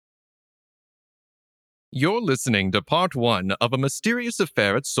You're listening to part 1 of A Mysterious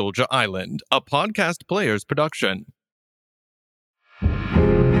Affair at Soldier Island, a Podcast Players production.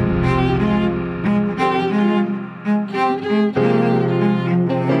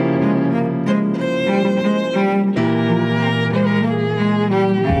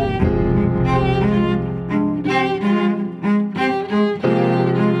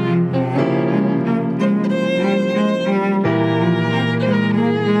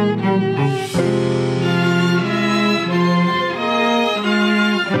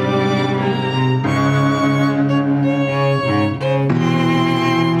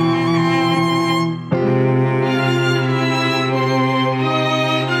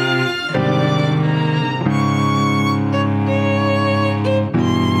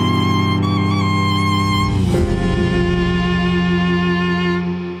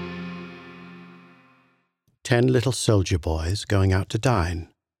 Ten little soldier boys going out to dine.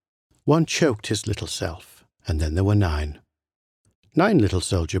 One choked his little self, and then there were 9. 9 little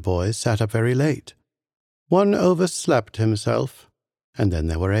soldier boys sat up very late. One overslept himself, and then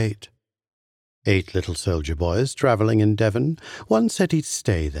there were 8. 8 little soldier boys travelling in Devon. One said he'd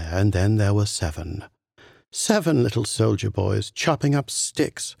stay there, and then there were 7. 7 little soldier boys chopping up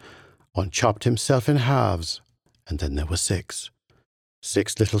sticks. One chopped himself in halves, and then there were 6.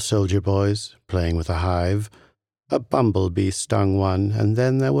 6 little soldier boys playing with a hive. A bumblebee stung one, and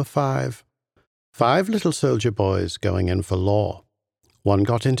then there were 5. 5 little soldier boys going in for law. One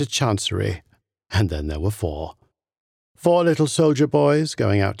got into chancery, and then there were 4. 4 little soldier boys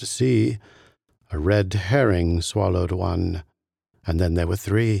going out to sea. A red herring swallowed one, and then there were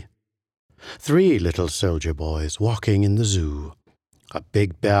 3. 3 little soldier boys walking in the zoo. A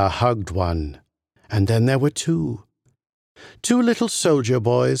big bear hugged one, and then there were 2. 2 little soldier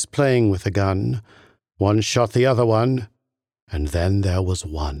boys playing with a gun. One shot the other one, and then there was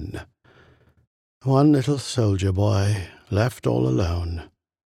 1. 1 little soldier boy left all alone.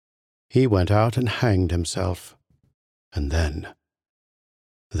 He went out and hanged himself, and then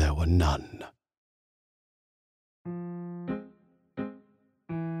there were none.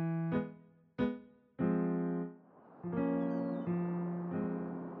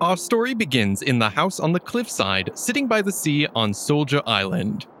 Our story begins in the house on the cliffside, sitting by the sea on Soldier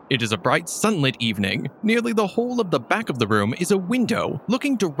Island. It is a bright sunlit evening. Nearly the whole of the back of the room is a window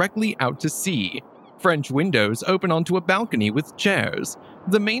looking directly out to sea. French windows open onto a balcony with chairs.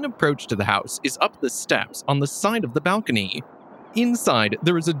 The main approach to the house is up the steps on the side of the balcony. Inside,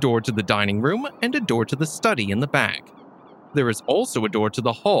 there is a door to the dining room and a door to the study in the back. There is also a door to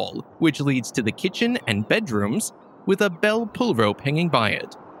the hall, which leads to the kitchen and bedrooms, with a bell pull rope hanging by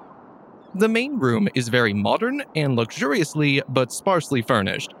it. The main room is very modern and luxuriously but sparsely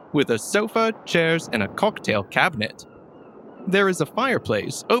furnished, with a sofa, chairs, and a cocktail cabinet. There is a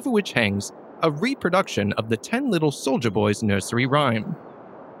fireplace over which hangs a reproduction of the 10 Little Soldier Boys nursery rhyme.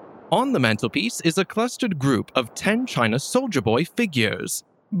 On the mantelpiece is a clustered group of 10 China Soldier Boy figures.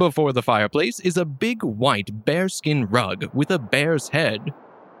 Before the fireplace is a big white bearskin rug with a bear's head.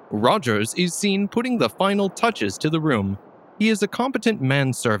 Rogers is seen putting the final touches to the room. He is a competent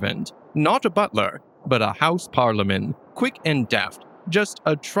manservant, not a butler, but a house parlourman, quick and deft, just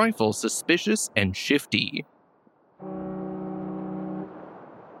a trifle suspicious and shifty.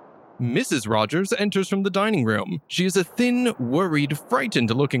 Mrs. Rogers enters from the dining room. She is a thin, worried,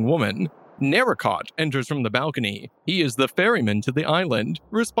 frightened-looking woman. Narracott enters from the balcony. He is the ferryman to the island,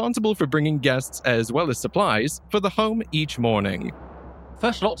 responsible for bringing guests as well as supplies for the home each morning.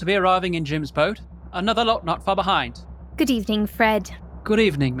 First lot to be arriving in Jim's boat. Another lot not far behind. Good evening, Fred. Good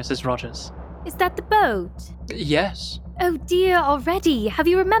evening, Mrs. Rogers. Is that the boat? Yes. Oh dear, already? Have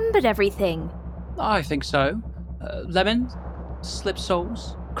you remembered everything? I think so. Lemons, slip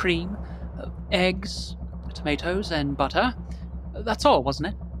soles, cream, eggs, tomatoes, and butter. That's all, wasn't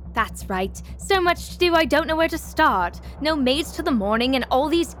it? That's right. So much to do I don't know where to start. No maids till the morning and all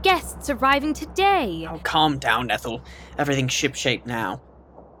these guests arriving today. Oh, calm down, Ethel. Everything's shipshape now.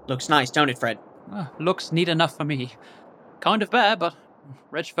 Looks nice, don't it, Fred? Looks neat enough for me. Kind of bare, but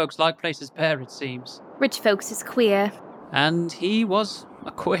rich folks like places bare, it seems. Rich folks is queer. And he was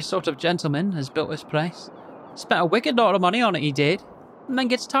a queer sort of gentleman, has built this place. Spent a wicked lot of money on it, he did. And then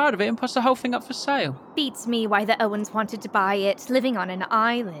gets tired of it and puts the whole thing up for sale. Beats me why the Owens wanted to buy it, living on an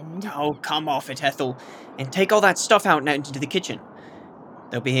island. Oh, come off it, Ethel. And take all that stuff out and into the kitchen.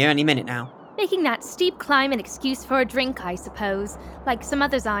 They'll be here any minute now. Making that steep climb an excuse for a drink, I suppose. Like some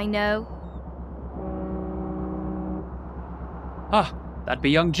others I know. Ah, that'd be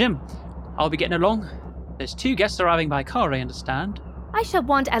young Jim. I'll be getting along. There's 2 guests arriving by car, I understand. I shall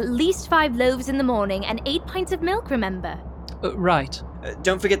want at least 5 loaves in the morning and 8 pints of milk, remember? Right.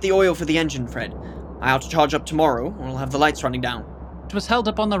 Don't forget the oil for the engine, Fred. I ought to charge up tomorrow, or I'll have the lights running down. It was held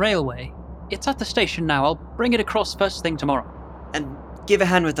up on the railway. It's at the station now. I'll bring it across first thing tomorrow. And give a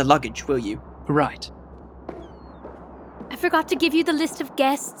hand with the luggage, will you? Right. I forgot to give you the list of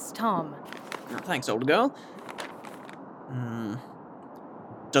guests, Tom. Oh, thanks, old girl.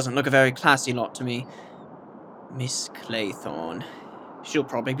 Doesn't look a very classy lot to me. Miss Claythorne. She'll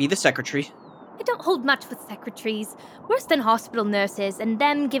probably be the secretary. I don't hold much with secretaries. Worse than hospital nurses and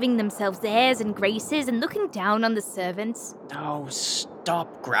them giving themselves airs and graces and looking down on the servants. Oh,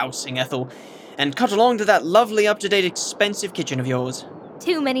 stop grousing, Ethel. And cut along to that lovely, up-to-date, expensive kitchen of yours.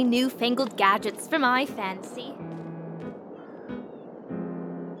 Too many newfangled gadgets for my fancy.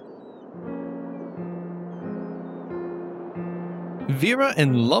 Vera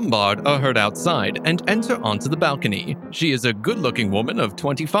and Lombard are heard outside and enter onto the balcony. She is a good-looking woman of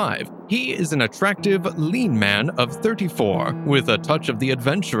 25. He is an attractive, lean man of 34, with a touch of the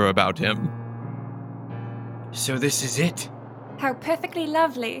adventurer about him. So this is it? How perfectly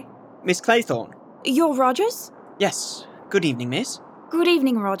lovely. Miss Claythorne. You're Rogers? Yes. Good evening, miss. Good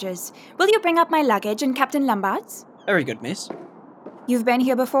evening, Rogers. Will you bring up my luggage and Captain Lombard's? Very good, miss. You've been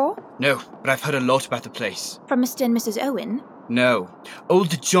here before? No, but I've heard a lot about the place. From Mr. and Mrs. Owen? No.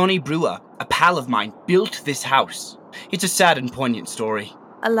 Old Johnny Brewer, a pal of mine, built this house. It's a sad and poignant story.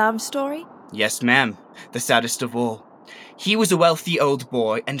 A love story? Yes, ma'am. The saddest of all. He was a wealthy old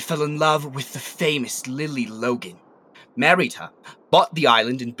boy and fell in love with the famous Lily Logan. Married her, bought the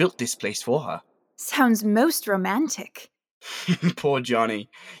island and built this place for her. Sounds most romantic. Poor Johnny.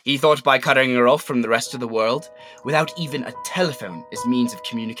 He thought by cutting her off from the rest of the world, without even a telephone as means of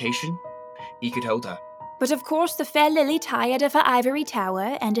communication, he could hold her. But of course the fair Lily tired of her ivory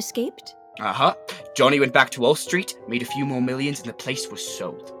tower and escaped. Uh-huh. Johnny went back to Wall Street, made a few more millions, and the place was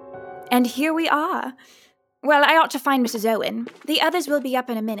sold. And here we are. Well, I ought to find Mrs. Owen. The others will be up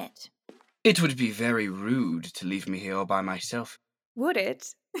in a minute. It would be very rude to leave me here all by myself. Would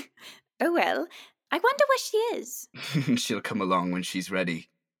it? Oh well, I wonder where she is. She'll come along when she's ready.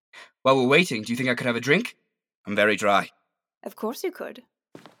 While we're waiting, do you think I could have a drink? I'm very dry. Of course you could.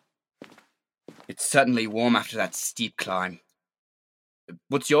 It's certainly warm after that steep climb.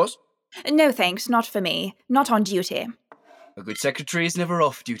 What's yours? No thanks, not for me. Not on duty. A good secretary is never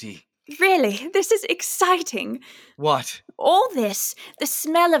off duty. Really, this is exciting. What? All this, the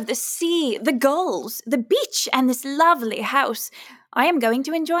smell of the sea, the gulls, the beach, and this lovely house. I am going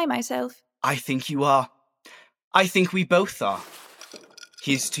to enjoy myself. I think you are. I think we both are.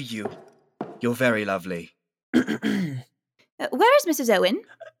 Here's to you. You're very lovely. Where is Mrs. Owen?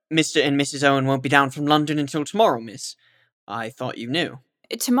 Mr. and Mrs. Owen won't be down from London until tomorrow, miss. I thought you knew.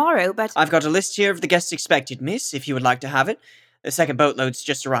 Tomorrow, but... I've got a list here of the guests expected, miss, if you would like to have it. The second boatload's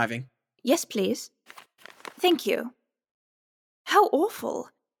just arriving. Yes, please. Thank you. How awful.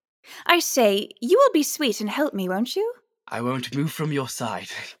 I say, you will be sweet and help me, won't you? I won't move from your side.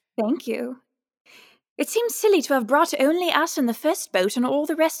 Thank you. It seems silly to have brought only us in the first boat and all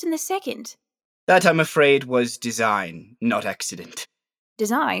the rest in the second. That, I'm afraid, was design, not accident.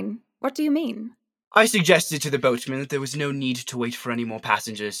 Design? What do you mean? I suggested to the boatman that there was no need to wait for any more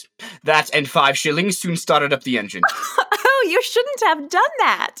passengers. That and 5 shillings soon started up the engine. Oh, you shouldn't have done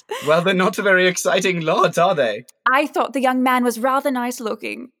that. Well, they're not very exciting lords, are they? I thought the young man was rather nice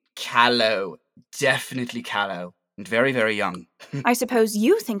looking. Callow. Definitely callow. And very, very young. I suppose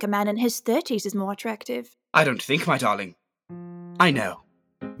you think a man in his 30s is more attractive. I don't think, my darling. I know.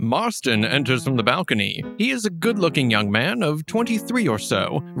 Marston enters from the balcony. He is a good-looking young man of 23 or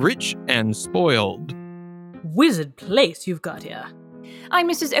so, rich and spoiled. Wizard place you've got here. I'm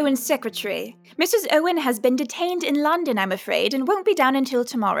Mrs. Owen's secretary. Mrs. Owen has been detained in London, I'm afraid, and won't be down until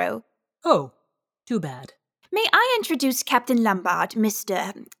tomorrow. Oh, too bad. May I introduce Captain Lombard,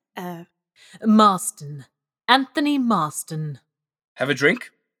 Mr. Marston. Anthony Marston. Have a drink?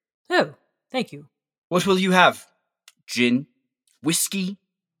 Oh, thank you. What will you have? Gin? Whiskey?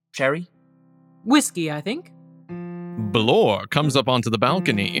 Sherry? Whiskey, I think. Blore comes up onto the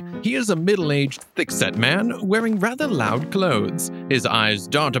balcony. He is a middle-aged, thick-set man wearing rather loud clothes. His eyes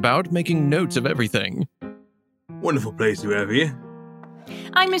dart about, making notes of everything. Wonderful place you have here.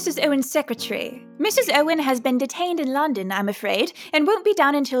 I'm Mrs. Owen's secretary. Mrs. Owen has been detained in London, I'm afraid, and won't be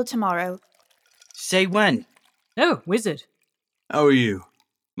down until tomorrow. Say when. Oh, wizard. How are you?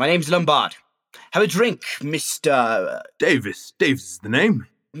 My name's Lombard. Have a drink, Mr. Davis. Davis is the name.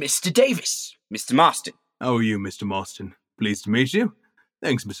 Mr. Davis. Mr. Marston. How are you, Mr. Marston? Pleased to meet you.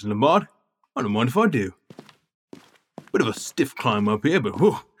 Thanks, Mr. Lombard. I don't mind if I do. Bit of a stiff climb up here, but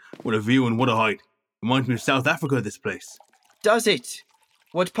whew, what a view and what a height. Reminds me of South Africa, this place. Does it?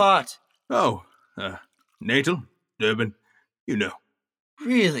 What part? Oh, Natal, Durban, you know.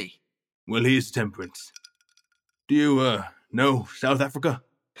 Really? Well, here's Temperance. Do you, know South Africa?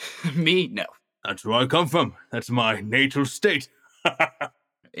 Me? No. That's where I come from. That's my natal state.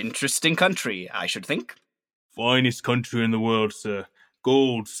 Interesting country, I should think. Finest country in the world, sir.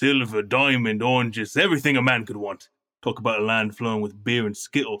 Gold, silver, diamond, oranges, everything a man could want. Talk about a land flowing with beer and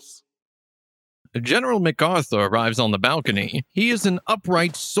skittles. General MacArthur arrives on the balcony. He is an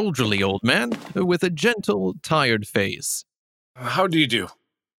upright, soldierly old man with a gentle, tired face. How do you do?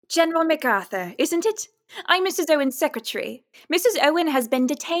 General MacArthur, isn't it? I'm Mrs. Owen's secretary. Mrs. Owen has been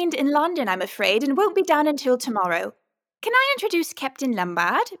detained in London, I'm afraid, and won't be down until tomorrow. Can I introduce Captain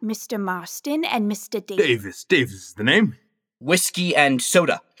Lombard, Mr. Marston, and Mr. Davis? Davis is the name. Whiskey and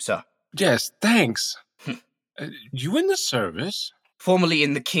soda, sir. Yes, thanks. You in the service? Formerly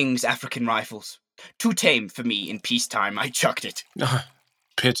in the King's African Rifles. Too tame for me in peacetime, I chucked it.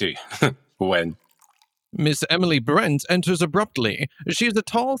 Pity. When? Miss Emily Brent enters abruptly. She is a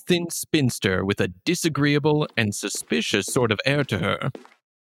tall, thin spinster with a disagreeable and suspicious sort of air to her.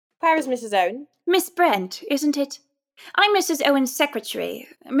 Where is Mrs. Owen? Miss Brent, isn't it? I'm Mrs. Owen's secretary.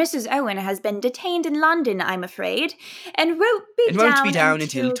 Mrs. Owen has been detained in London, I'm afraid, and won't be down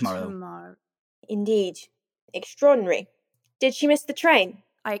until tomorrow. Indeed. Extraordinary. Did she miss the train?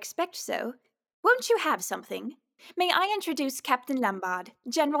 I expect so. Won't you have something? May I introduce Captain Lombard,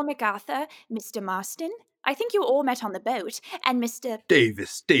 General MacArthur, Mr. Marston? I think you all met on the boat, and Mr.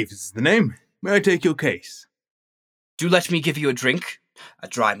 Davis is the name. May I take your case? Do let me give you a drink. A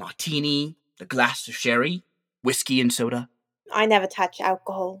dry martini, a glass of sherry, whiskey and soda. I never touch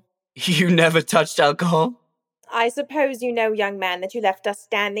alcohol. You never touched alcohol? I suppose you know, young man, that you left us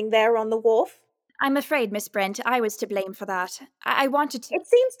standing there on the wharf? I'm afraid, Miss Brent, I was to blame for that. I wanted to... It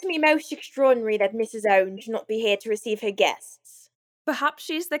seems to me most extraordinary that Mrs. Owen should not be here to receive her guests. Perhaps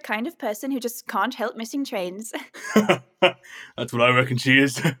she's the kind of person who just can't help missing trains. That's what I reckon she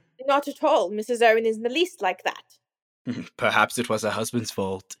is. Not at all. Mrs. Owen isn't the least like that. Perhaps it was her husband's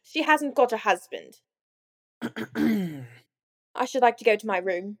fault. She hasn't got a husband. I should like to go to my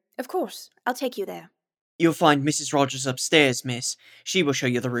room. Of course. I'll take you there. You'll find Mrs. Rogers upstairs, miss. She will show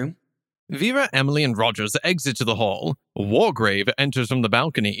you the room. Vera, Emily, and Rogers exit to the hall. Wargrave enters from the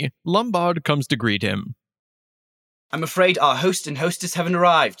balcony. Lombard comes to greet him. I'm afraid our host and hostess haven't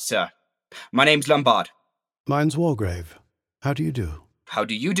arrived, sir. My name's Lombard. Mine's Wargrave. How do you do? How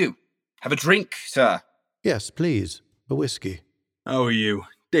do you do? Have a drink, sir. Yes, please. A whiskey. How are you?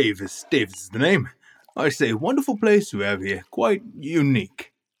 Davis is the name. I say, wonderful place you have here. Quite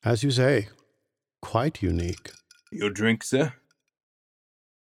unique. As you say, quite unique. Your drink, sir?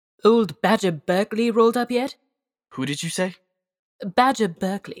 Old Badger Berkeley rolled up yet? Who did you say? Badger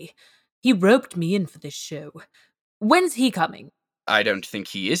Berkeley. He roped me in for this show. When's he coming? I don't think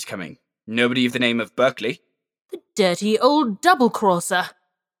he is coming. Nobody of the name of Berkeley. The dirty old double-crosser.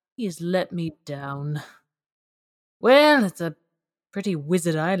 He has let me down. Well, it's a pretty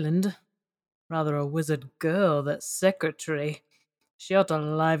wizard island. Rather a wizard girl, that secretary. She ought to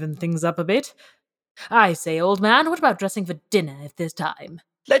liven things up a bit. I say, old man, what about dressing for dinner if there's time?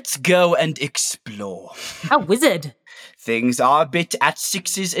 Let's go and explore. A wizard! Things are a bit at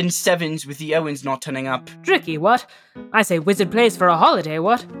 6s and 7s with the Owens not turning up. Tricky, what? I say wizard place for a holiday,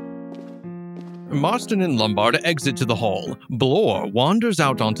 what? Marston and Lombard exit to the hall. Blore wanders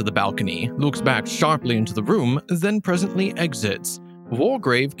out onto the balcony, looks back sharply into the room, then presently exits.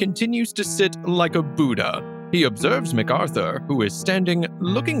 Wargrave continues to sit like a Buddha. He observes MacArthur, who is standing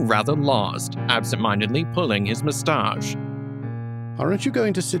looking rather lost, absent-mindedly pulling his moustache. Aren't you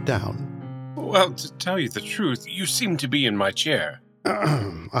going to sit down? Well, to tell you the truth, you seem to be in my chair.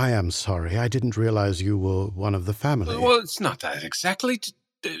 I am sorry. I didn't realize you were one of the family. Well, it's not that exactly. To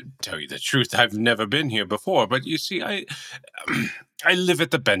tell you the truth, I've never been here before, but you see, I live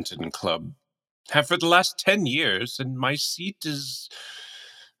at the Benton Club. Have for the last 10 years, and my seat is...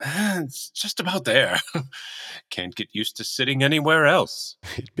 it's just about there. Can't get used to sitting anywhere else.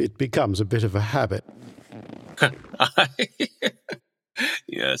 It becomes a bit of a habit.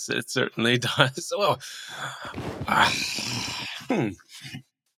 Yes, it certainly does. Well,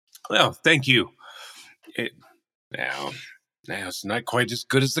 well, thank you. Now, it's not quite as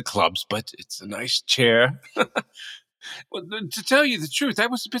good as the club's, but it's a nice chair. Well, to tell you the truth, I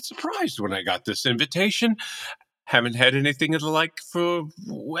was a bit surprised when I got this invitation. Haven't had anything of the like for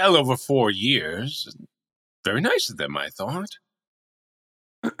well over 4 years. Very nice of them, I thought.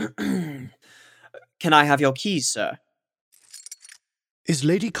 Can I have your keys, sir? Is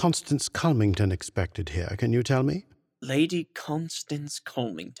Lady Constance Culmington expected here? Can you tell me? Lady Constance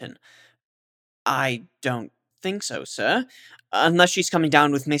Culmington? I don't think so, sir. Unless she's coming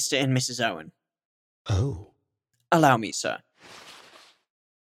down with Mr. and Mrs. Owen. Oh. Allow me, sir.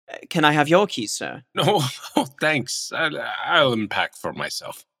 Can I have your keys, sir? No, oh, thanks. I'll unpack for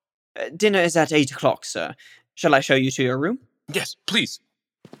myself. Dinner is at 8 o'clock, sir. Shall I show you to your room? Yes, please.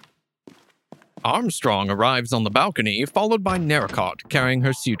 Armstrong arrives on the balcony, followed by Narracott carrying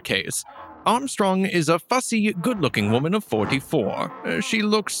her suitcase. Armstrong is a fussy, good-looking woman of 44. She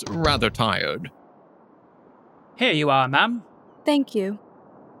looks rather tired. Here you are, ma'am. Thank you.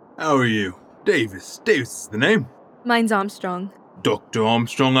 How are you? Davis. Davis is the name. Mine's Armstrong. Dr.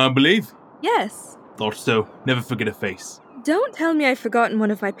 Armstrong, I believe. Yes. Thought so. Never forget a face. Don't tell me I've forgotten one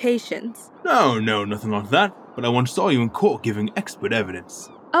of my patients. No, nothing like that. But I once saw you in court giving expert evidence.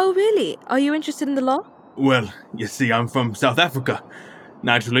 Oh, really? Are you interested in the law? Well, you see, I'm from South Africa.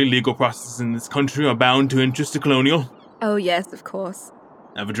 Naturally, legal processes in this country are bound to interest a colonial. Oh, yes, of course.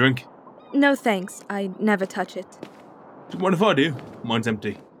 Have a drink? No, thanks. I never touch it. What if I do? Mine's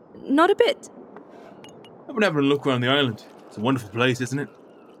empty. Not a bit. I've been having a look around the island. It's a wonderful place, isn't it?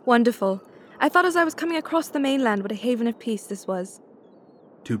 Wonderful. I thought as I was coming across the mainland what a haven of peace this was.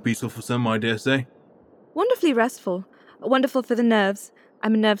 Too peaceful for some, I dare say. Wonderfully restful. Wonderful for the nerves.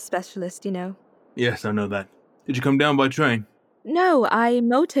 I'm a nerve specialist, you know. Yes, I know that. Did you come down by train? No, I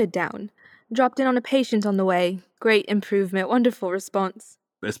motored down. Dropped in on a patient on the way. Great improvement. Wonderful response.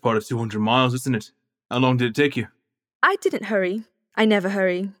 Best part of 200 miles, isn't it? How long did it take you? I didn't hurry. I never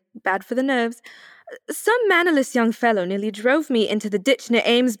hurry. Bad for the nerves. Some mannerless young fellow nearly drove me into the ditch near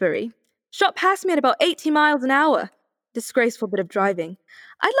Amesbury. Shot past me at about 80 miles an hour. Disgraceful bit of driving.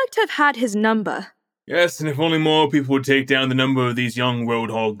 I'd like to have had his number. Yes, and if only more people would take down the number of these young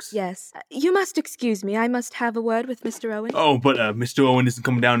road hogs. Yes. You must excuse me. I must have a word with Mr. Owen. Oh, but Mr. Owen isn't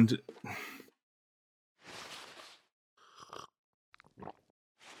coming down to...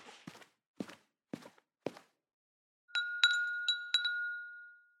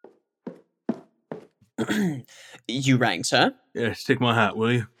 You rang, sir? Yes, take my hat,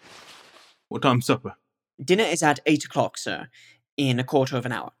 will you? What time's supper? Dinner is at 8 o'clock, sir. In a quarter of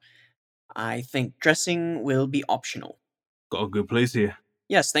an hour. I think dressing will be optional. Got a good place here.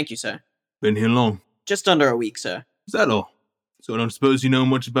 Yes, thank you, sir. Been here long? Just under a week, sir. Is that all? So I don't suppose you know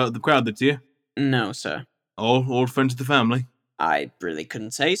much about the crowd that's here? No, sir. All old friends of the family? I really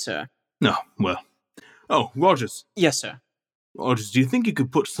couldn't say, sir. No, well. Oh, Rogers. Yes, sir. Rogers, do you think you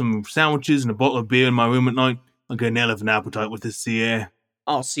could put some sandwiches and a bottle of beer in my room at night? I'll get an hell of an appetite with this sea air.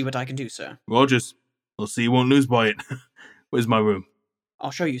 I'll see what I can do, sir. Rogers, I'll see you won't lose by it. Where's my room?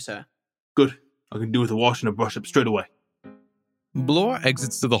 I'll show you, sir. Good. I can do with a wash and a brush up straight away. Blore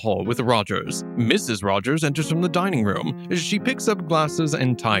exits to the hall with Rogers. Mrs. Rogers enters from the dining room. She picks up glasses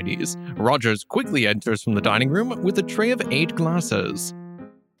and tidies. Rogers quickly enters from the dining room with a tray of 8 glasses.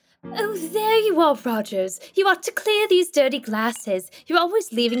 Oh, there you are, Rogers. You ought to clear these dirty glasses. You're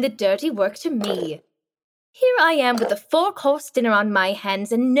always leaving the dirty work to me. Here I am with a 4-course dinner on my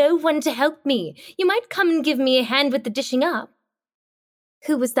hands and no one to help me. You might come and give me a hand with the dishing up.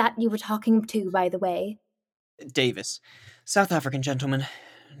 Who was that you were talking to, by the way? Davis. South African gentleman.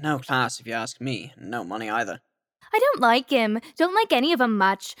 No class, if you ask me. No money either. I don't like him. Don't like any of them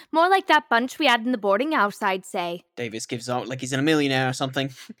much. More like that bunch we had in the boarding house, I'd say. Davis gives out like he's a millionaire or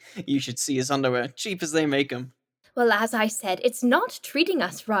something. You should see his underwear. Cheap as they make 'em. Well, as I said, it's not treating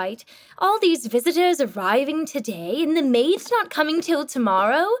us right. All these visitors arriving today, and the maid's not coming till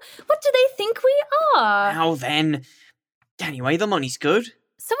tomorrow. What do they think we are? Now then. Anyway, the money's good.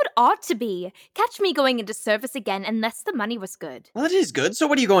 So it ought to be. Catch me going into service again unless the money was good. Well, it is good, so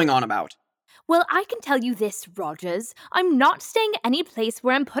what are you going on about? Well, I can tell you this, Rogers. I'm not staying any place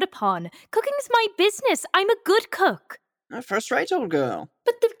where I'm put upon. Cooking's my business. I'm a good cook. First-rate, old girl.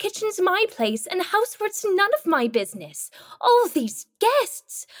 But the kitchen's my place, and housework's none of my business. All these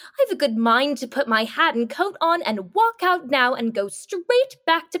guests! I've a good mind to put my hat and coat on and walk out now and go straight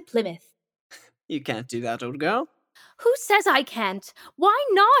back to Plymouth. You can't do that, old girl. Who says I can't? Why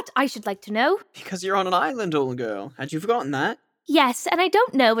not, I should like to know? Because you're on an island, old girl. Had you forgotten that? Yes, and I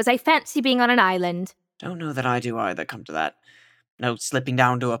don't know as I fancy being on an island. Don't know that I do either, come to that. No slipping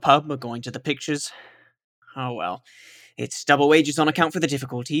down to a pub or going to the pictures. Oh well. It's double wages on account for the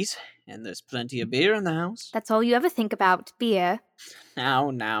difficulties, and there's plenty of beer in the house. That's all you ever think about, beer.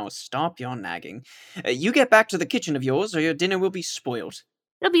 Now, stop your nagging. You get back to the kitchen of yours, or your dinner will be spoiled.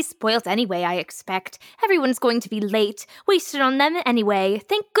 It'll be spoilt anyway, I expect. Everyone's going to be late. Wasted on them anyway.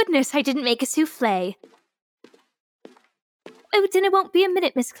 Thank goodness I didn't make a souffle. Oh, dinner won't be a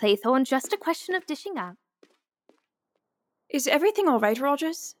minute, Miss Claythorne. Just a question of dishing up. Is everything all right,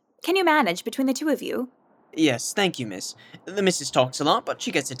 Rogers? Can you manage between the two of you? Yes, thank you, miss. The missus talks a lot, but she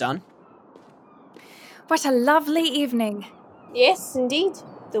gets it done. What a lovely evening. Yes, indeed.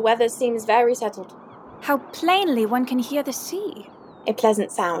 The weather seems very settled. How plainly one can hear the sea. A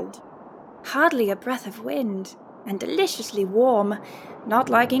pleasant sound. Hardly a breath of wind, and deliciously warm. Not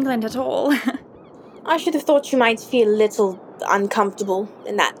like England at all. I should have thought you might feel a little uncomfortable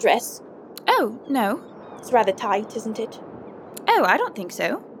in that dress. Oh, no. It's rather tight, isn't it? Oh, I don't think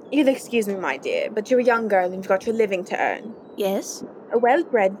so. You'll excuse me, my dear, but you're a young girl and you've got your living to earn. Yes? A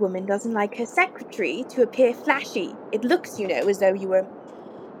well-bred woman doesn't like her secretary to appear flashy. It looks, you know, as though you were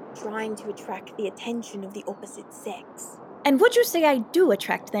trying to attract the attention of the opposite sex. And would you say I do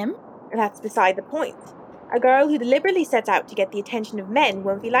attract them? That's beside the point. A girl who deliberately sets out to get the attention of men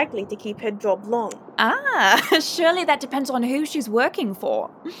won't be likely to keep her job long. Ah, surely that depends on who she's working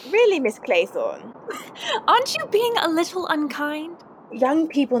for. Really, Miss Claythorne? Aren't you being a little unkind? Young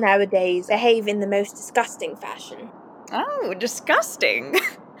people nowadays behave in the most disgusting fashion. Oh, disgusting.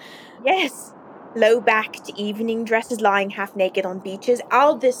 Yes. Low-backed evening dresses lying half-naked on beaches,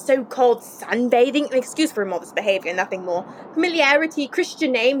 all this so-called sunbathing, an excuse for modest behaviour, nothing more. Familiarity,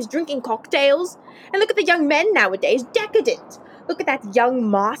 Christian names, drinking cocktails. And look at the young men nowadays, decadent. Look at that young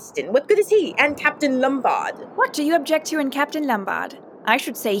Marston, what good is he? And Captain Lombard. What do you object to in Captain Lombard? I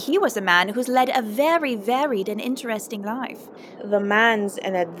should say he was a man who's led a very varied and interesting life. The man's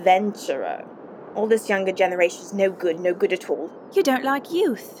an adventurer. All this younger generation's no good at all. You don't like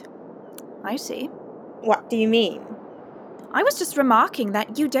youth. I see. What do you mean? I was just remarking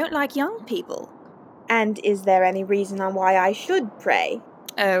that you don't like young people. And is there any reason on why I should, pray?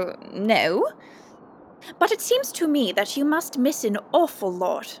 Oh, no. But it seems to me that you must miss an awful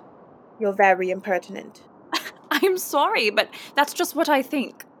lot. You're very impertinent. I'm sorry, but that's just what I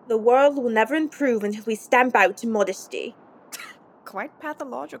think. The world will never improve until we stamp out modesty. Quite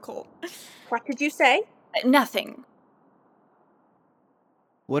pathological. What did you say? Nothing.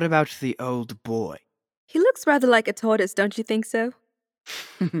 What about the old boy? He looks rather like a tortoise, don't you think so?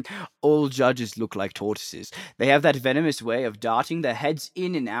 All judges look like tortoises. They have that venomous way of darting their heads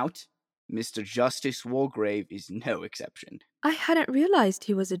in and out. Mr. Justice Wargrave is no exception. I hadn't realized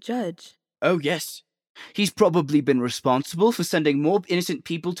he was a judge. Oh, yes. He's probably been responsible for sending more innocent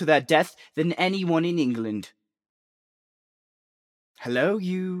people to their death than anyone in England. Hello,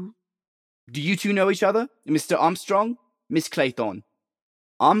 you... Do you two know each other? Mr. Armstrong? Miss Claythorne?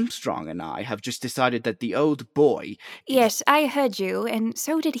 Armstrong and I have just decided that the old boy... Yes, I heard you, and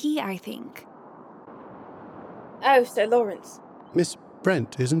so did he, I think. Oh, Sir Lawrence. Miss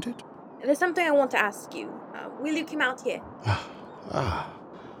Brent, isn't it? There's something I want to ask you. Will you come out here?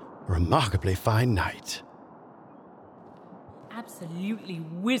 Remarkably fine night. Absolutely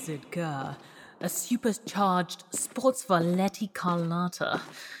wizard girl. A supercharged sports Valetti Carlotta.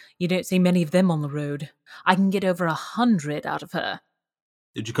 You don't see many of them on the road. I can get over 100 out of her.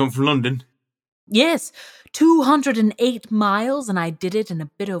 Did you come from London? Yes, 208 miles, and I did it in a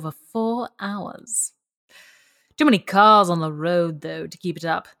bit over 4 hours. Too many cars on the road, though, to keep it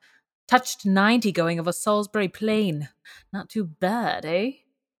up. Touched 90 going over Salisbury Plain. Not too bad, eh?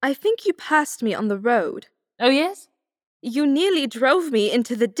 I think you passed me on the road. Oh, yes? You nearly drove me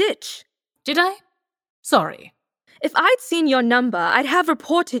into the ditch. Did I? Sorry. If I'd seen your number, I'd have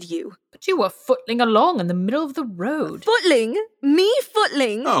reported you. But you were footling along in the middle of the road. Footling? Me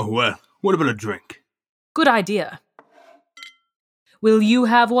footling? Oh, well, what about a drink? Good idea. Will you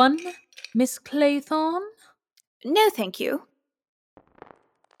have one, Miss Claythorne? No, thank you.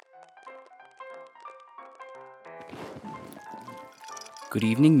 Good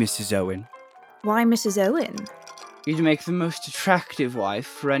evening, Mrs. Owen. Why Mrs. Owen? You'd make the most attractive wife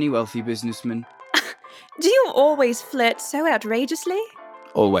for any wealthy businessman. Do you always flirt so outrageously?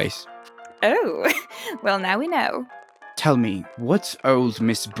 Always. Oh, well, now we know. Tell me, what's old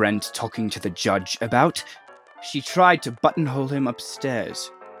Miss Brent talking to the judge about? She tried to buttonhole him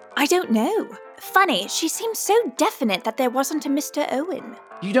upstairs. I don't know. Funny, she seemed so definite that there wasn't a Mr. Owen.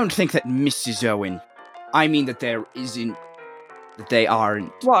 You don't think that Mrs. Owen... I mean that there isn't... that they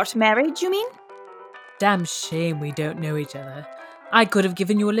aren't... What, married, you mean? Damn shame we don't know each other. I could have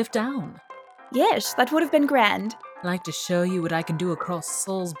given you a lift down. Yes, that would have been grand. Like to show you what I can do across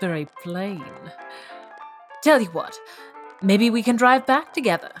Salisbury Plain. Tell you what, maybe we can drive back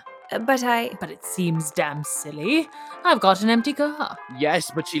together. But it seems damn silly. I've got an empty car.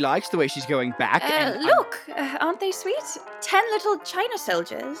 Yes, but she likes the way she's going back. Look, aren't they sweet? 10 little China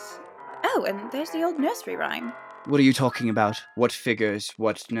soldiers. Oh, and there's the old nursery rhyme. What are you talking about? What figures?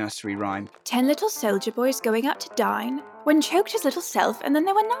 What nursery rhyme? 10 little soldier boys going out to dine. One choked his little self, and then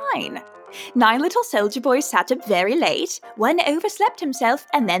there were 9. 9 little soldier boys sat up very late. One overslept himself,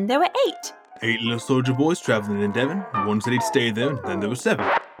 and then there were 8. 8 little soldier boys travelling in Devon. One said he'd stay there, and then there were 7.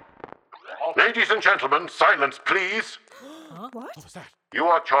 Ladies and gentlemen, silence, please. What? What was that? You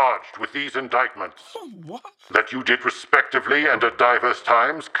are charged with these indictments. What? That you did respectively and at diverse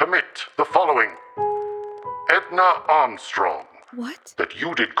times commit the following. Edna Armstrong. What? That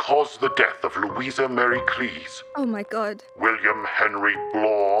you did cause the death of Louisa Mary Cleese. Oh my god. William Henry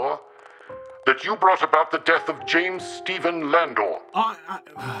Blore. That you brought about the death of James Stephen Landor.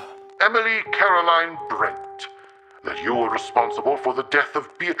 Emily Caroline Brent. That you were responsible for the death of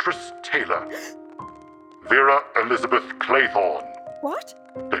Beatrice Taylor. Vera Elizabeth Claythorne. What?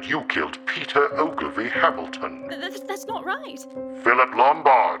 That you killed Peter Ogilvy Hamilton. That's not right. Philip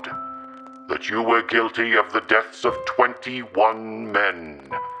Lombard. That you were guilty of the deaths of 21 men,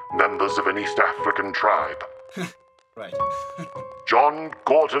 members of an East African tribe. Right. John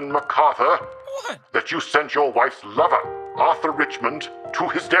Gordon MacArthur. What? That you sent your wife's lover, Arthur Richmond, to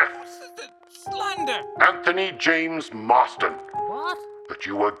his death. Slander! Anthony James Marston. What? That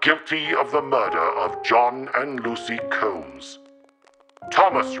you were guilty of the murder of John and Lucy Combs.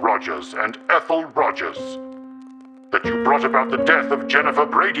 Thomas Rogers and Ethel Rogers. That you brought about the death of Jennifer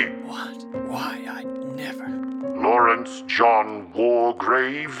Brady. What? Why? I never. Lawrence John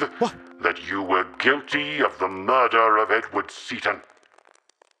Wargrave. What? That you were guilty of the murder of Edward Seaton.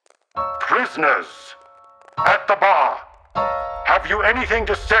 Prisoners at the bar. Have you anything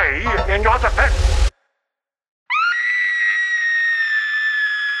to say in your defense?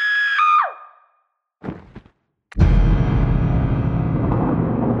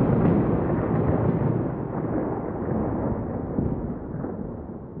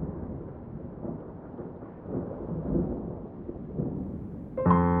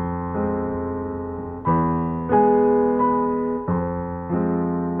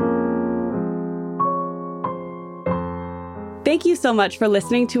 Thank you so much for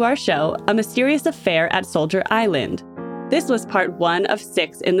listening to our show, A Mysterious Affair at Soldier Island. This was part 1 of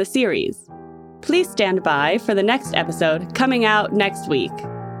 6 in the series. Please stand by for the next episode coming out next week.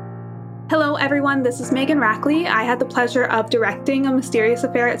 Hello everyone, this is Megan Rackley. I had the pleasure of directing A Mysterious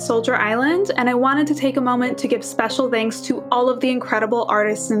Affair at Soldier Island, and I wanted to take a moment to give special thanks to all of the incredible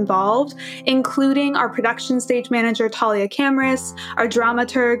artists involved, including our production stage manager Talia Camrus, our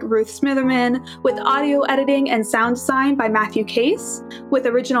dramaturg Ruth Smitherman, with audio editing and sound design by Matthew Case, with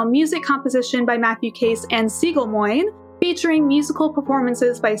original music composition by Matthew Case and Siegel Moyne, featuring musical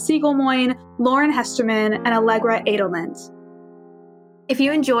performances by Siegel Moyne, Lauren Hesterman, and Allegra Edelman. If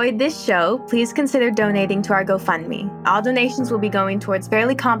you enjoyed this show, please consider donating to our GoFundMe. All donations will be going towards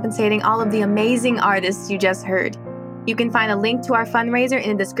fairly compensating all of the amazing artists you just heard. You can find a link to our fundraiser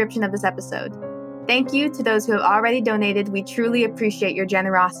in the description of this episode. Thank you to those who have already donated. We truly appreciate your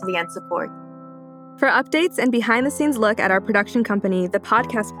generosity and support. For updates and behind-the-scenes look at our production company, The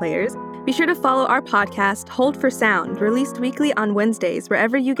Podcast Players, be sure to follow our podcast, Hold for Sound, released weekly on Wednesdays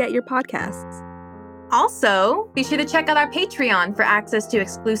wherever you get your podcasts. Also, be sure to check out our Patreon for access to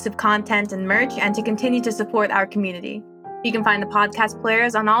exclusive content and merch and to continue to support our community. You can find The Podcast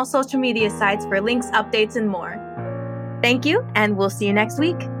Players on all social media sites for links, updates, and more. Thank you, and we'll see you next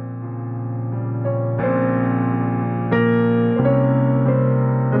week.